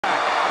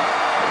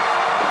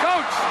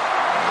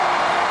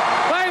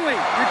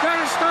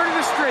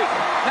victory.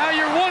 Now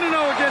you're 1-0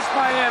 against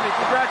Miami.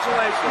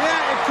 Congratulations.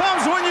 Yeah, it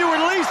comes when you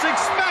would least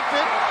expect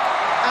it,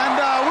 and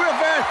we're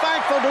very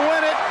thankful to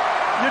win it.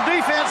 Your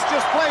defense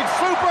just played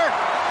super.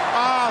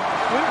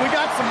 We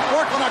got some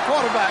work on our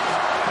quarterback.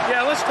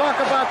 Yeah, let's talk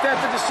about that,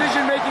 the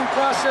decision-making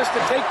process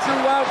to take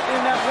Drew out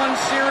in that one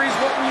series.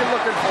 What were you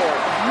looking for?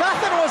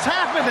 Nothing was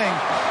happening.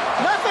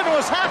 Nothing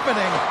was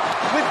happening.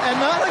 And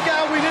the other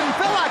guy we didn't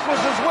feel like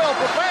was as well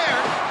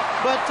prepared,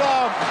 but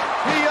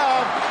we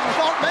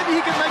thought maybe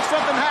he could make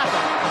something happen.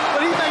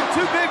 But he made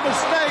two big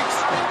mistakes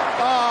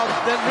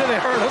that really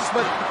hurt us,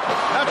 but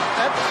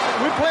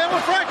we're playing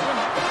with Franklin.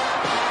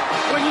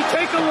 When you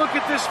take a look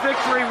at this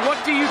victory, what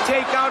do you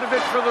take out of it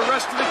for the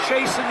rest of the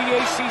chase in the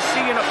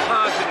ACC in a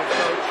positive,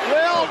 Coach?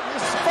 Well,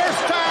 it's the first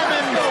time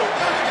in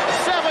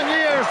 7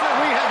 years that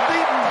we have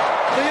beaten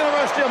the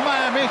University of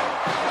Miami.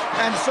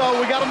 And so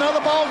we got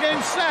another ball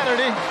game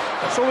Saturday.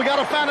 So we got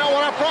to find out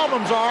what our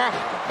problems are.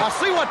 I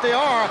see what they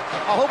are.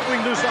 I hope we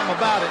can do something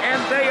about it.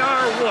 And they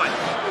are what?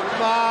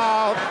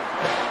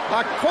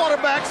 Our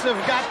quarterbacks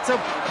have got to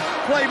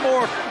play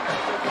more.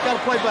 Got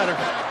to play better.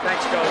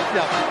 Thanks, Coach.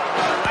 Yeah.